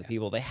bunch of other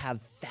people. They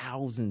have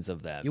thousands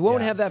of them. you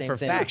won't have that Same for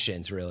thing.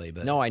 factions, really.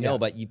 But No, I know,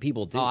 but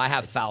people do. Oh, I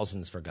have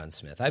thousands for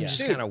Gunsmith. I'm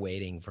just kind of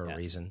waiting for a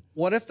reason.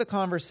 What if the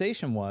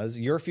conversation was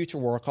your future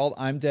war called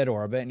I'm Dead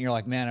Orbit, and you're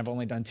like, man, I've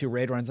only done 2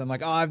 raid runs. I'm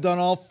like, oh, I've done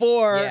all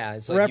 4. Yeah,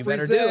 it's like, you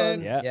better do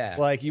 'em. Represent. Yeah. It's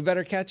like, you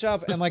better catch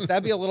up. And like,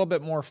 that'd be a little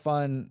bit more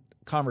fun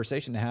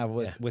conversation to have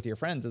with your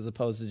friends as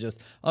opposed to just,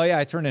 oh yeah,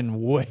 I turned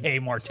in way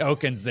more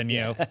tokens than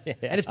you. And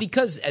it's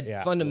because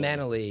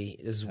fundamentally,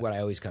 this is what I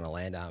always kind of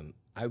land on.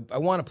 I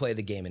want to play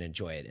the game and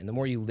enjoy it. And the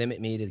more you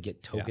limit me to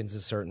get tokens a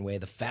certain way,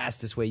 the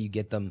fastest way you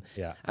get them,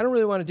 I don't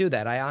really want to do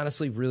that. I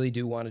honestly really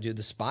do want to do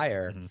the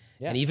Spire.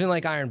 And even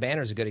like Iron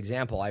Banner is a good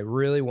example. I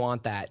really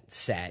want that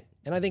set.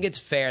 And I think it's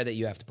fair that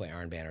you have to play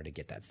Iron Banner to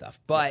get that stuff.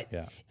 But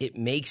it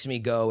makes me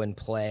go and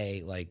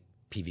play like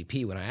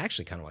PvP when I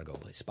actually kind of want to go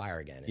play Spire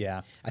again.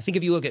 Yeah. I think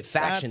if you look at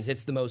factions,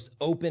 it's the most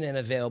open and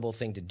available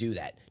thing to do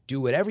that.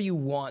 Do whatever you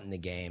want in the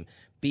game.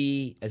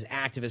 Be as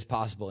active as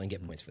possible and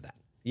get points for that.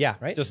 Yeah,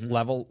 Right? just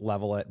level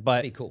it.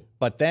 But Be cool.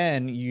 But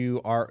then you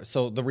are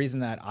the reason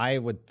that I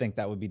would think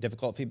that would be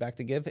difficult feedback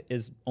to give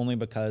is only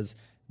because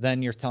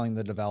then you're telling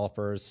the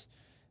developers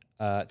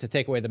to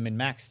take away the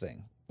min-max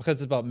thing because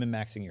it's about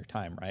min-maxing your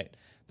time, right?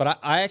 But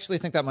I actually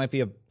think that might be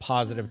a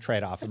positive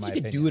trade-off in my You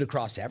could opinion. do it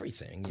across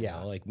everything. You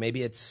know? Like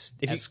maybe it's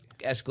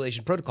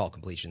escalation protocol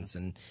completions,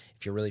 and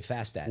if you're really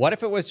fast at it. What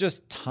if it was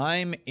just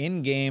time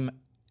in game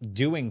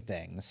doing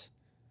things,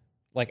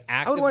 like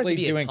would want it to actively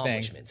be doing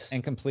things accomplishments.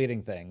 and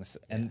completing things,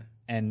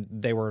 and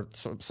they were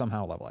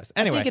somehow levelized?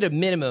 I Anyway, think at a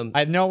minimum,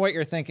 I know what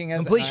you're thinking is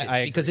completions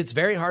I because it's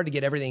very hard to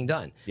get everything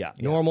done. Yeah.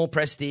 Normal,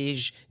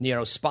 prestige,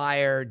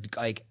 Spire,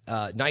 like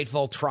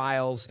Nightfall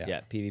trials.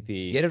 Yeah,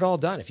 PvP. Get it all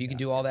done. If you can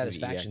do all that as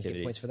PvE factions, get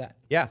activities. points for that.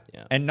 Yeah.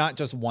 And not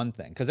just one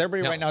thing. Because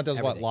everybody right now does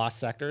everything. what? Lost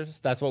sectors?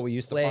 That's what we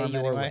used to Play farm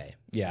your anyway. way.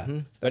 Yeah.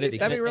 But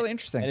That'd be really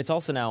interesting. And it's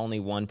also now only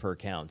 1 per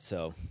count,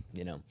 so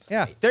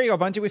yeah. There you go,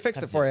 Bungie. We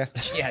fixed it for you.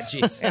 Yeah,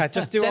 jeez. Yeah,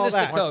 just do Send all us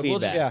that. the code.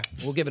 Feedback.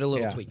 We'll give it a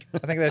little Yeah. tweak. I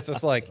think that's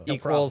just like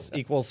equals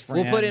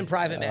Fran. We'll put in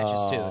private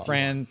matches too.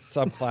 Fran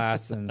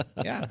subclass and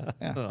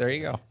there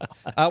you go.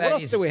 What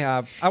else easy. do we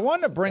have? I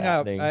wanted to bring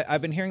up. Happening.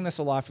 I've been hearing this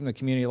a lot from the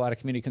community. A lot of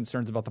community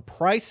concerns about the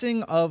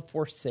pricing of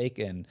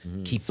Forsaken.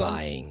 Keep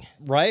buying.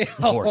 Right?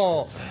 More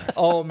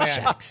Oh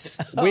man,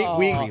 we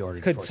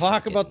Pre-ordered could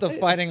talk Forsaken. about the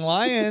Fighting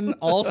Lion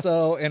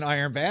also in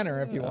Iron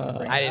Banner if you want to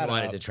bring. I didn't that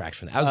want up. to detract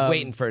from that. I was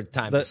waiting for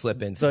time to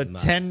slip in some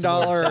 $10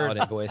 solid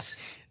invoice.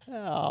 The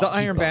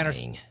Iron Banner.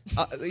 buying.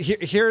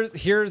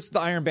 Here's the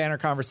Iron Banner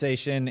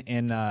conversation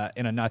in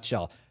a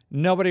nutshell.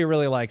 Nobody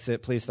really likes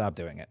it. Please stop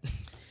doing it.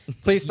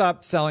 Please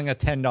stop selling a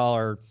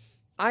 $10.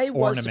 I was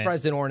Ornament.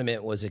 surprised an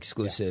ornament was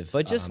exclusive.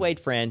 But just wait,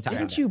 Fran.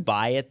 Didn't you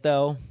buy it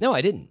though? No,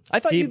 I didn't. I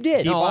thought He- you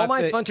did. he No, all bought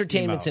my the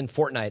funtertainment's emote. in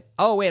Fortnite.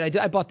 Oh wait,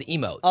 I bought the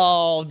emote.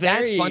 Oh, there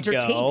That's you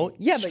funtertainment. go.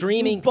 Yeah, but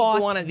Streaming. you bought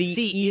People want to the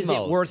see is it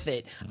emote. worth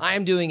it? I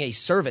am doing a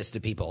service to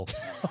people.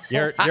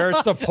 You're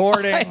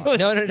supporting.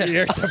 No.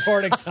 You're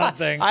supporting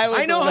something.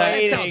 I know how that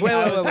waiting. sounds. Wait,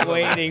 I wait, was wait,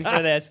 wait. waiting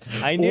for this.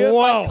 I knew if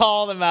Whoa. I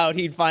called him out,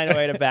 he'd find a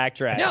way to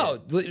backtrack.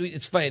 No,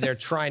 it's funny. They're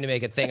trying to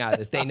make a thing out of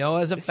this. They know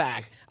as a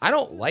fact I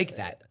don't like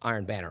that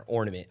Iron Banner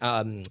ornament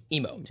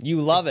emote.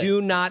 You love it.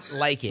 Do not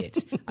like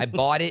it. I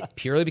bought it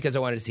purely because I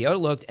wanted to see how it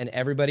looked, and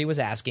everybody was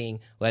asking,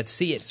 let's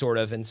see it, sort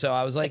of. And so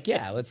I was like,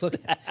 yeah, let's look.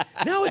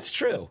 No, it's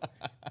true.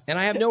 And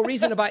I have no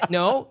reason to buy.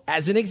 No,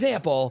 as an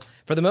example,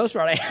 for the most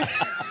part,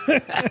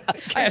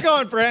 Keep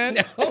going,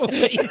 Brand.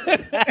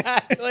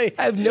 I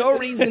have no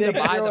reason to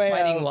buy the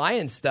Fighting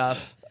Lion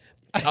stuff.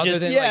 Other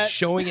than like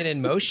showing it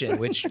in motion,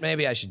 which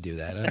maybe I should do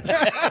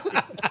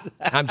that.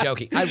 I'm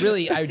joking. I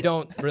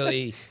don't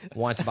really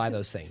want to buy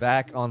those things.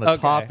 Back on the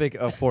topic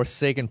of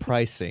Forsaken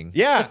pricing.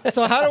 Yeah.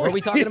 So how do Were we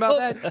talking about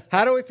that?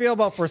 How do we feel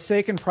about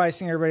Forsaken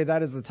pricing, everybody?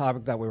 That is the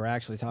topic that we were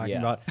actually talking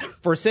about.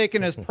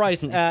 Forsaken is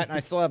priced at, and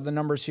I still have the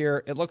numbers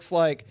here. It looks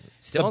like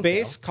Still the on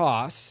base sale.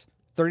 costs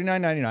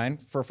 $39.99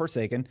 for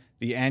Forsaken.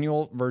 The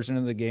annual version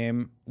of the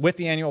game with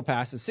the annual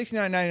pass is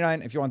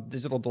 $69.99. If you want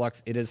digital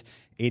deluxe, it is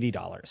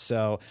 $80.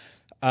 So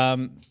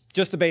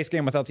just the base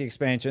game without the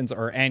expansions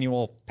or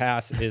annual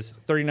pass is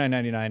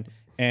 $39.99.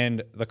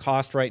 And the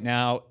cost right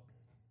now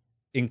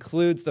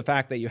includes the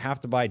fact that you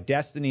have to buy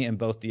Destiny and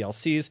both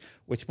DLCs,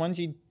 which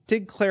Bungie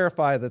did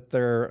clarify that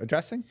they're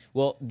addressing.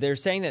 Well, they're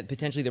saying that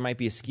potentially there might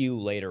be a skew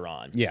later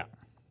on. Yeah.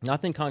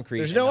 Nothing concrete.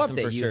 There's no nothing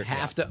update. for You sure.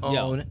 have to No.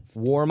 own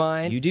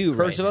Warmind, You do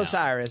Curse right of now.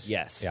 Osiris,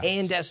 Yes. Yeah.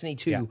 and Destiny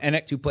 2 Yeah. And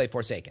to play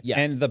Forsaken. Yeah.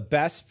 And the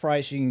best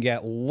price you can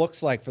get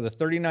looks like for the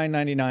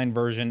 $39.99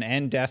 version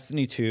and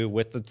Destiny 2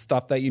 with the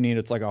stuff that you need,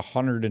 it's like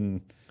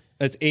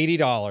it's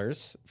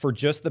 $80 for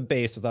just the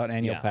base without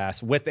annual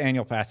pass. With the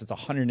annual pass, it's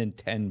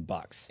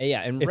 $110.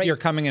 Yeah, and if you're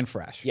coming in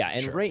fresh. Yeah,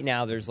 and right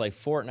now there's like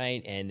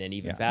Fortnite and then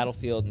even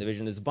Battlefield and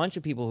Division. There's a bunch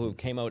of people who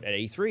came out at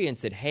E3 and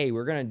said, hey,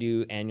 we're going to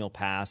do annual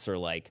pass or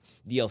like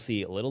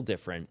DLC a little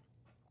different.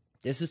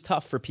 This is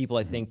tough for people,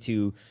 I think,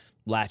 to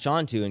latch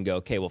onto and go,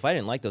 okay, well, if I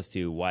didn't like those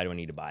two, why do I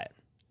need to buy it?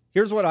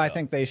 Here's what I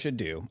think they should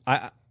do.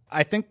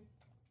 I think,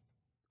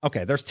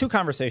 okay, there's two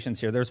conversations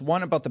here. There's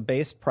one about the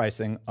base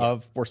pricing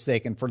of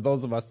Forsaken for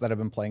those of us that have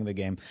been playing the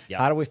game. Yeah.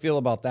 How do we feel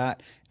about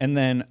that? And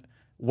then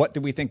what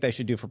do we think they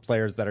should do for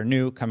players that are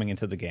new coming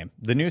into the game?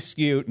 The new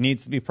SKU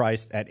needs to be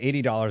priced at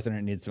 $80 and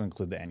it needs to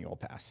include the annual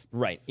pass.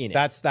 Right, in it.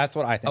 That's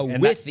what I think. Oh,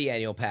 And with that- the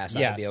annual pass,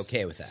 Yes. I'd be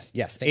okay with that.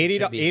 Yes, I think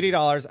it should be-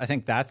 $80. I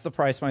think that's the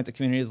price point the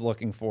community is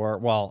looking for.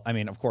 Well, I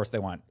mean, of course they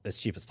want as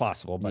cheap as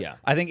possible, but Yeah.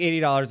 I think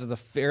 $80 is a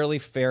fairly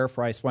fair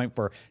price point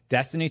for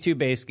Destiny 2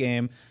 base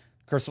game,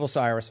 Curse of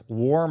Osiris,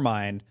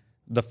 Warmind,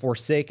 the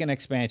Forsaken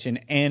expansion,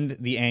 and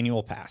the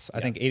annual pass. I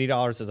think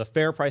 $80 is a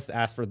fair price to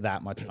ask for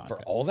that much content. For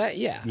all that?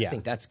 Yeah, I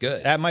think that's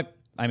good. That might.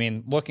 I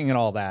mean, looking at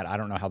all that, I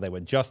don't know how they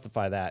would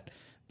justify that,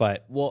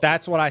 but Well,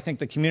 that's what I think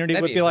the community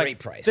that'd would be be a like. great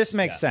price. This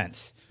makes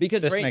sense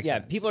Because this right, makes yeah,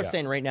 sense. people are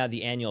saying right now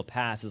the annual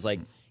pass is like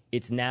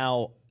it's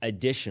now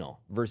additional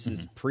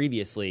versus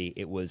previously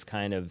it was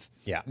kind of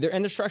Yeah. They're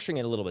structuring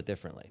it a little bit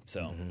differently.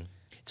 So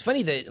It's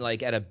funny that,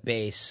 like, at a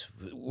base,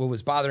 what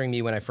was bothering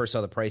me when I first saw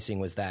the pricing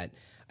was that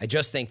I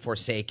just think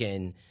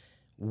Forsaken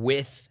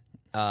with,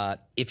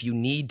 if you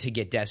need to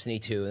get Destiny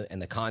 2 and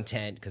the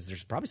content, because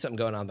there's probably something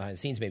going on behind the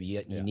scenes, maybe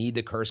you need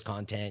the curse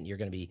content, you're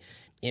going to be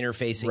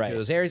interfacing Right. to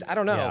those areas. I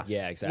don't know.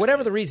 Yeah, exactly.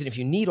 Whatever the reason, if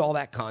you need all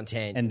that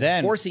content And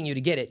then- forcing you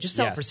to get it, just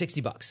sell it Yes. for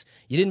 $60.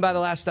 You didn't buy the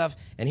last stuff,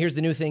 and here's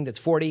the new thing that's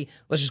 40.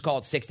 Let's just call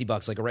it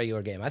 $60 like a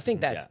regular game. I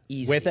think that's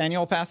easy. with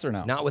annual pass or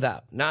no? not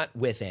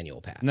with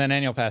annual pass. And then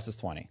annual pass is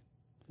 20.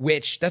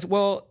 Which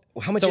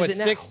how much So is it's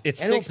it now?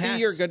 It's Annual 60. pass-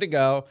 You're good to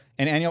go.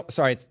 And annual.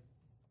 Sorry,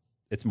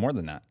 it's more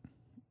than that.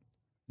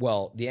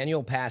 Well, the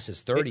annual pass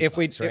is $30. If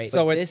we right?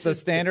 so But it's the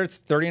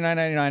standards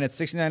 $39.99. It's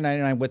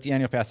 $69.99 with the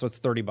annual pass, so it's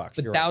 $30.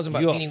 You're right. $1,000,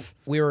 Yuck. meaning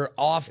we were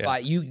off by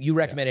you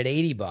recommended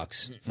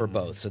 $80 for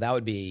both, so that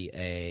would be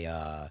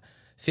a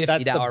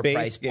 $50 base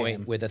price point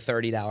game. with a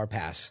 $30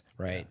 pass,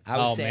 right? I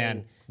was Oh saying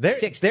man, they're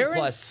 60 in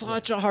plus.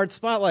 such a hard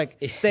spot.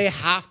 Like they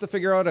have to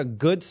figure out a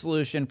good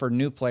solution for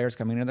new players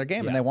coming into their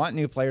game, and they want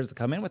new players to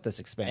come in with this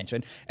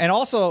expansion. And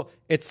also,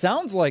 it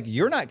sounds like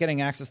you're not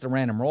getting access to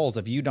random roles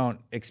if you don't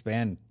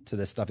expand to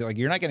this stuff. Like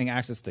you're not getting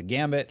access to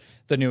Gambit,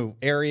 the new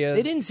areas.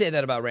 They didn't say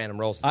that about random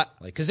rolls,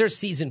 because there's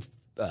season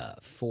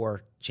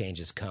 4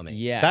 changes coming.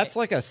 yeah, That's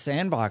like a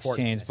sandbox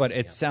change, but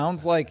it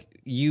sounds like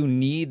you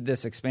need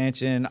this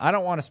expansion. I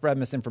don't want to spread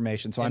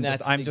misinformation, so And I'm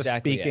that's just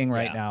exactly speaking it,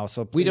 right yeah. now.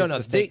 So We don't please know.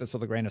 just take this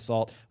with a grain of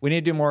salt. We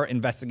need to do more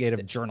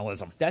investigative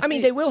journalism. That's I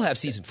mean, the- they will have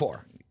season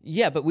 4.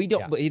 Yeah, but we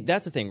don't. But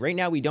that's the thing. Right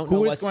now, we don't know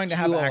Who is what's going to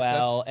have QOL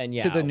access and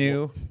to the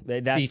new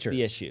that's features?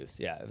 the issues.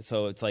 Yeah,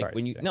 so it's like Sorry,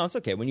 when you yeah. no, it's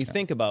okay. When you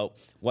think about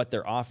what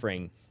they're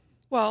offering,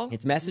 Well,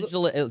 it's messaged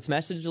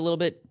a little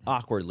bit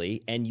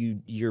awkwardly, and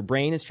your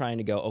brain is trying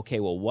to go,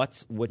 okay, well,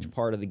 which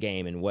part of the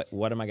game, and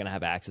what am I going to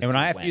have access And to? when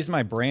I have to use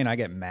my brain, I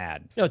get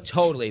mad. no,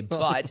 totally.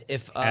 But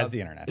if As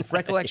the internet. if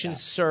recollection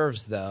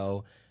serves,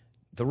 though,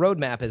 the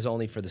roadmap is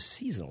only for the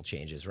seasonal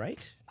changes, right?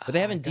 But they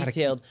haven't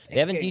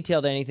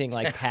detailed anything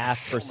like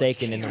past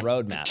Forsaken in the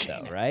roadmap,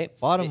 though, right?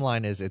 Bottom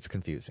line is it's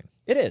confusing.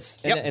 It is,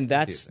 Yep. and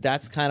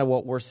that's kind of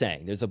what we're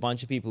saying. There's a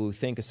bunch of people who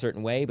think a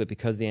certain way, but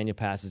because the annual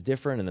pass is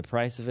different and the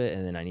price of it,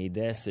 and then I need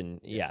this, and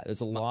yeah,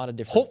 there's a lot of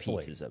different Hopefully,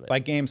 pieces of it. by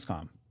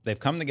Gamescom, They've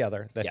come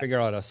together. They figured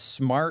out a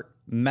smart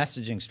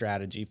messaging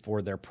strategy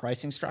for their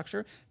pricing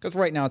structure, because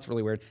right now it's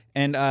really weird.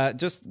 And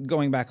just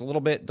going back a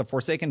little bit, the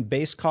Forsaken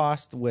base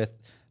cost with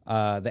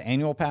the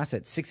annual pass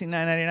at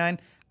 $69.99,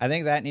 I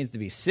think that needs to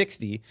be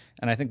 $60,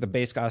 and I think the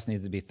base cost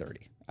needs to be $30.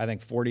 I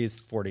think 40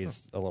 is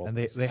a little. And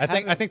they I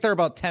think they're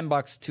about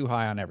 $10 too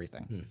high on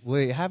everything. Well,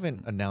 they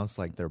haven't announced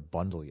like their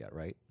bundle yet,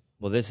 right?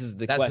 Well, this is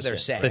the That's what question. they're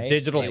saying. The right?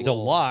 digital If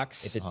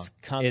deluxe, it's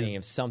coming,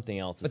 if something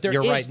else is But there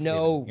You're is right,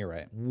 no Steven. You're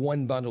right.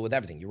 one bundle with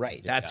everything. You're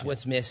right. That's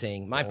what's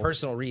missing. My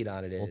personal read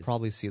on it is We'll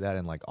probably see that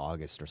in like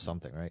August or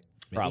something, right?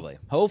 probably,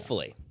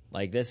 hopefully,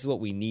 like this is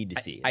what we need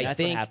to see. And I that's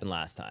think- what happened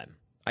last time.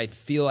 I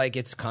feel like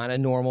it's kind of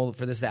normal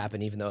for this to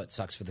happen, even though it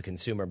sucks for the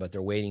consumer. But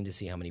they're waiting to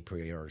see how many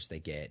pre-orders they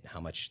get, how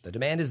much the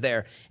demand is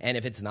there, and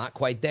if it's not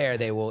quite there,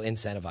 they will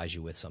incentivize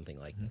you with something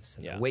like this.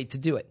 And they'll wait to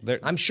do it.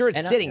 I'm sure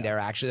it's sitting there.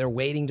 Actually, they're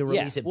waiting to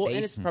release it. Well, based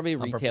and it's probably a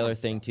on retailer performance.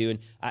 thing too.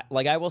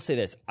 And I will say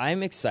this: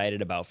 I'm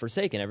excited about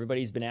Forsaken.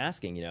 Everybody's been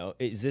asking,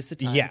 is this the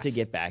time to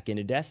get back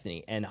into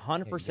Destiny? And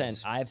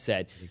 100%, I've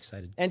said.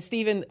 excited. And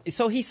Steven,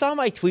 so he saw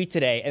my tweet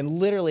today and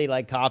literally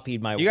like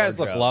copied my. you guys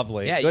look wardrobe.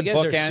 lovely. Yeah, Good you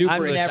guys are bookends super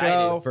for the excited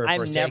show. for I'm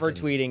Forsaken. never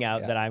tweeting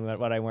out that I'm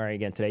what I'm wearing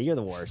again today. You're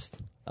the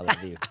worst. I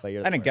love you, but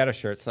you're the I didn't worst. get a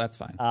shirt, so that's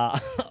fine.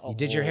 You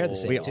did your hair the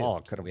same. We too. all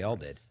could've We all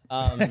did.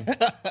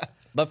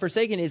 But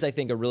Forsaken is, I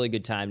think, a really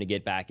good time to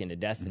get back into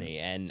Destiny.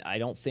 And I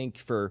don't think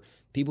for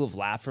people who've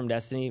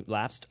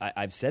lapsed,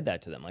 I've said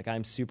that to them. Like,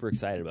 I'm super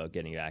excited about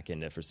getting back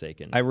into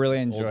Forsaken. I really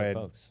Older enjoyed.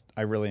 folks.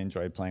 I really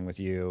enjoyed playing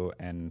with you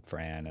and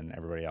Fran and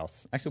everybody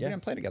else. Actually, we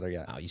didn't play together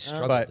yet. Oh, you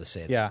struggled but to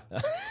say that. yeah,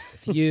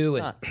 With you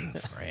and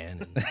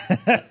Fran.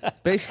 And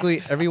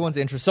Basically, everyone's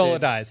interested.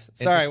 Solodize.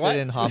 Sorry, interested what?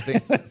 in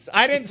hopping.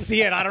 I didn't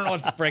see it. I don't know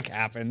what the frick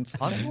happens.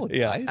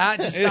 Yeah.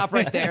 just stop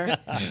right there.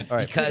 All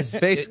right. Because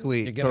Basically,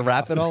 you're to gonna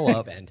wrap go it off all the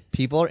up, deep end.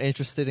 people are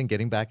interested in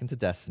getting back into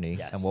Destiny,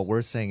 Yes. and what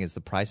we're saying is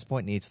the price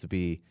point needs to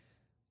be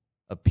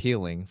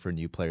appealing for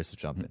new players to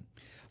jump in.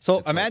 So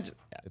imagine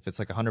If it's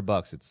like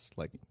 $100, it's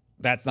like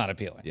that's not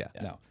appealing. Yeah.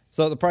 No.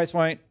 So the price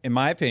point, in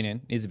my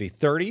opinion, needs to be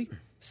 30,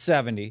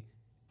 70,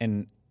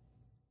 and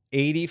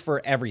 80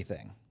 for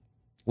everything.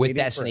 With Waiting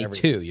for Destiny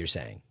everything. 2, you're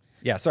saying.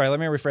 Yeah, sorry, let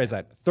me rephrase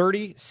that.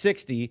 30,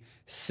 60,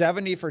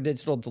 70 for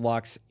digital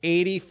deluxe,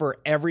 80 for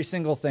every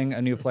single thing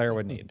a new player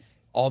would need.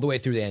 All the way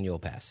through the annual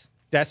pass.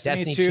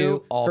 Destiny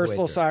 2, all the way Curse of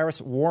through. Osiris,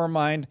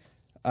 Warmind,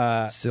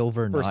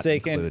 silver not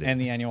Forsaken, included.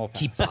 and the annual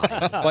pass. Keep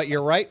buying. But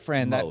you're right,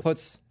 friend. That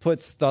Moats.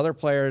 puts the other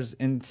players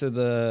into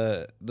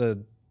the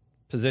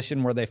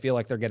position where they feel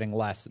like they're getting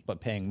less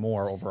but paying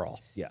more overall.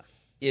 Yeah.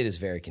 It is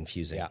very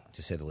confusing,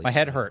 to say the least. My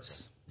head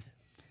hurts.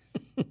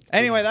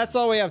 Anyway, that's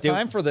all we have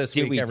time for this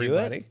did week, we do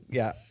everybody. it?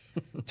 Yeah.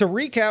 To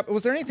recap,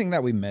 was there anything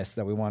that we missed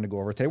that we wanted to go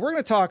over today? We're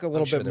going to talk a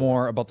little bit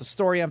more about the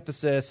story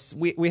emphasis.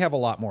 We have a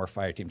lot more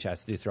Fireteam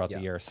chats to do throughout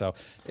the year. So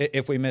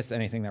if we missed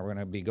anything that we're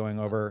going to be going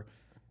over,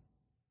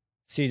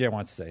 CJ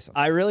wants to say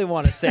something. I really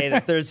want to say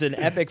that there's an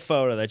epic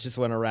photo that just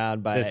went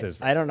around by. This is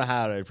I don't know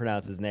how to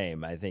pronounce his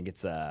name. I think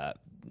it's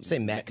Say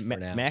Mech for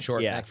now. Mech?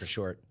 Short, Yeah. Mech for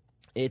short.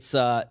 It's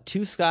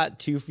Too Scott,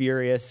 Too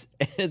Furious,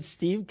 and it's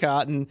Steve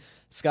Cotton,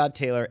 Scott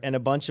Taylor, and a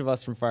bunch of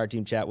us from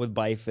Fireteam Chat with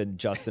Bife and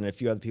Justin and a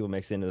few other people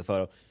mixed into the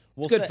photo.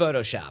 We'll Good say-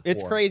 Photoshop.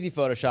 It's or- crazy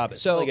Photoshop.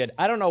 It's So- really good.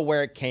 I don't know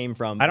where it came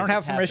from. I don't It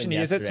have just permission to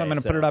happened use it, so I'm going to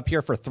yesterday, put it up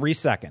here for 3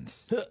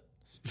 seconds.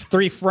 It's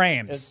 3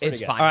 frames. pretty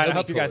It's good. fine. All right, I It'll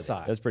hope be you guys cool.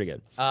 saw it. That's pretty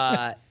good.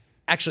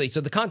 Actually,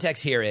 so the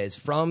context here is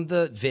from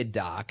the vid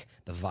doc,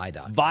 the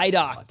Vidoc.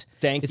 Vidoc.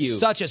 Thank It's you.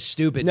 such a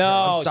stupid No, term.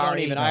 I'm don't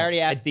sorry. even. I already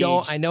asked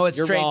I know it's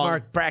You're trademarked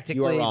wrong. practically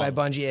You are by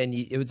wrong. Bungie, and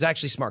it was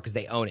actually smart because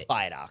they own it.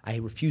 Vidoc. I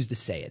refuse to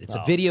say it. It's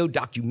a video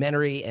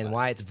documentary, and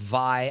why it's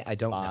Vi, I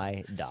don't know.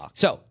 Vidoc.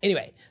 So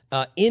anyway,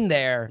 in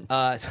there,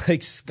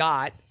 like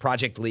Scott,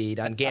 project lead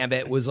on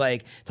Gambit, was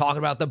like talking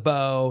about the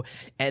bow,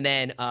 and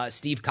then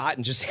Steve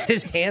Cotton just had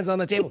his hands on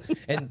the table.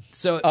 And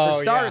so for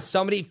starters,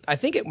 somebody, I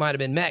think it might have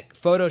been Mech,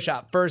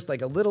 Photoshop first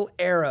like a little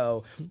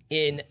arrow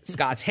in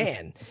Scott's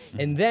hand,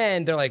 and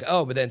then they're like,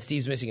 oh, but then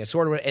Steve's missing a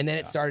sword, or whatever. And then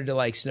it started to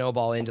like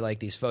snowball into like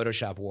these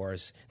Photoshop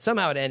wars.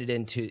 Somehow it ended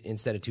into,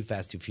 instead of Too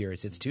Fast, Too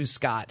Furious, it's Too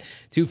Scott,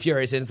 Too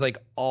Furious, and it's like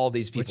all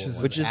these people.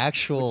 which is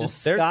actual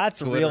Scott's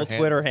Twitter real handle.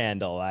 Twitter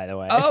handle, by the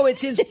way. Oh,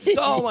 it's his.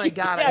 Oh my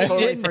God, I Yeah,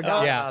 totally didn't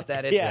forgot know. about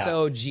that. It's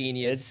so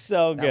genius. It's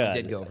so That one good.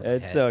 did go over my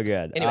It's head. so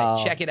good. Anyway,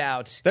 check it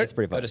out. It's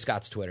pretty Go fun. to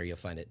Scott's Twitter, you'll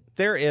find it.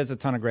 There is a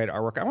ton of great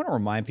artwork. I want to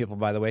remind people,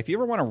 by the way, if you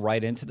ever want to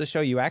write into the show,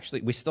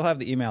 we still have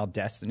the email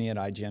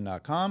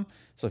destiny@ign.com.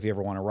 So if you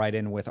ever want to write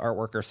in with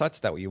artwork or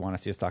such that you want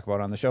to see us talk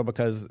about on the show,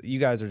 because you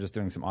guys are just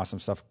doing some awesome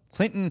stuff.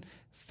 Clinton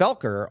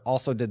Felker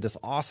also did this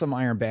awesome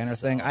Iron Banner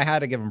thing. I had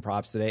to give him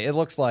props today. It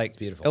looks like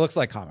beautiful. It looks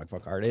like comic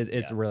book art.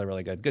 It's really,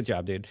 really good. Good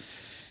job, dude.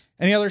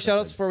 Any other shout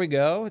outs before we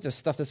go? Just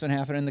stuff that's been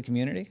happening in the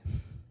community?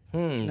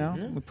 No?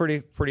 We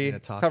pretty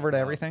talk covered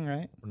about- everything,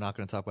 right? We're not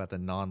going to talk about the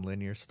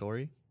non-linear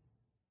story.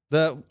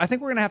 I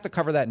think we're going to have to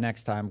cover that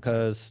next time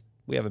because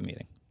we have a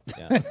meeting.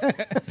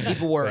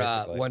 People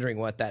were wondering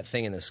what that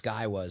thing in the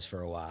sky was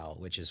for a while,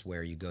 which is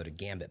where you go to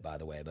Gambit, by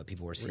the way. But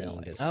people were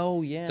seeing this.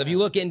 Oh, yeah. So if you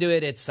look into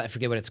it, I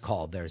forget what it's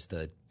called. There's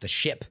the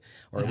ship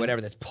or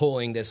whatever that's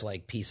pulling this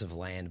like piece of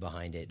land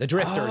behind it, the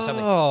drifter or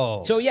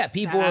something. So yeah,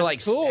 people were like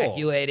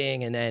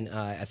speculating, and then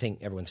I think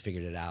everyone's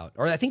figured it out,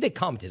 or I think they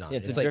commented on it.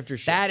 It's a like, drifter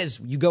ship. that is,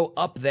 you go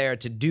up there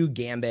to do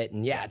Gambit,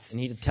 and it's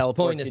And he teleports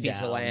pulling this you piece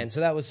of down. land.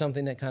 So that was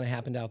something that kind of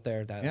happened out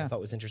there that I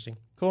thought was interesting.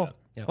 Cool.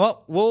 Yeah.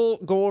 Well, we'll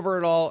go over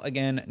it all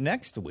again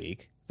next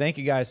week. Thank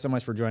you guys so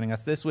much for joining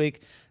us this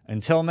week.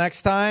 Until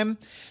next time,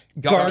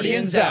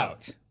 Guardians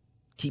out.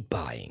 Keep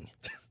buying.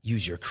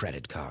 Use your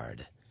credit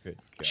card.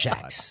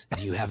 Shax,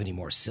 do you have any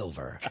more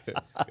silver?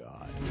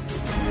 God.